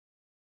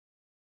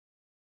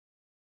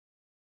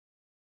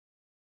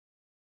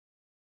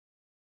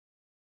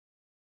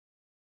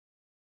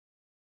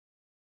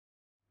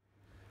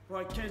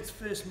Right kids,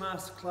 first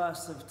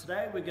masterclass of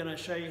today, we're going to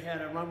show you how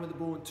to run with the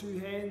ball in two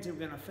hands, and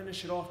we're going to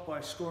finish it off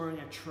by scoring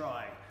a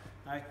try.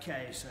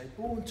 Okay, so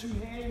ball in two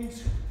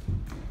hands.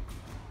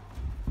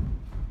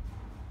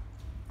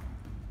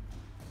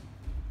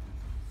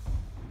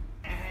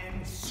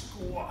 And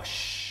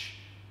squash.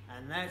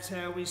 And that's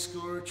how we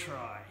score a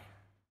try.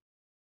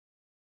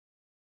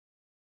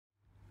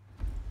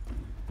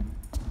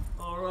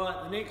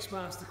 Alright, the next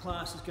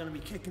masterclass is going to be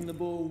kicking the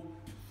ball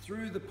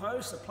through the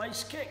post, a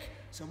place kick.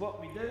 So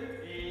what we do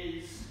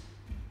is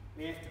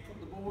we have to put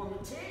the ball on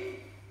the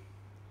tee.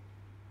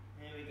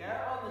 There we go,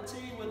 on the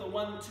tee with a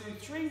 1, 2,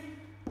 3.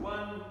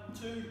 1,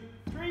 2,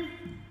 3.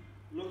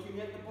 Looking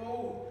at the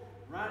ball,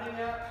 running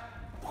up,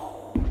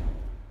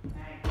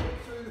 and get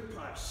through the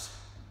post.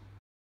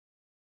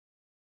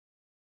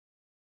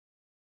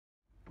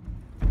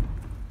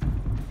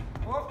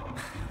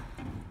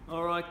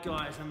 Alright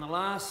guys, and the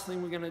last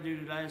thing we're going to do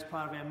today as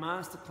part of our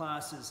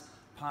masterclass is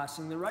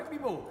passing the rugby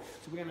ball.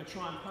 So we're going to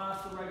try and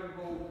pass the rugby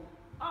ball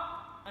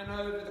up and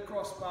over the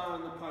crossbar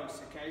and the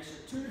post. Okay, so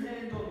two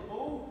hands on the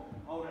ball,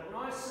 hold it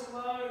nice and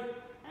low,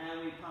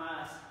 and we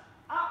pass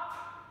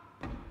up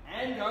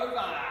and over.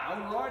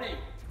 Alrighty.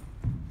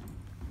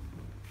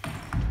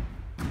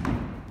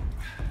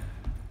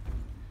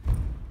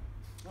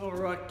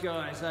 Alright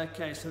guys,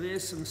 okay, so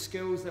there's some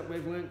skills that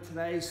we've learnt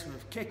today, sort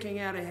of kicking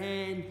out of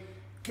hand,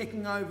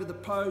 kicking over the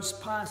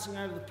post, passing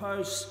over the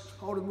post,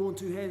 holding ball in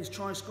two hands,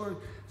 try scoring.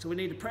 So we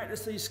need to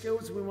practice these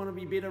skills if we want to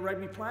be better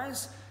rugby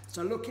players.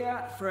 So look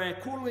out for our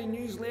quarterly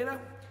newsletter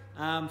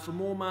for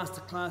more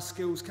masterclass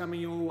skills coming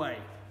your way.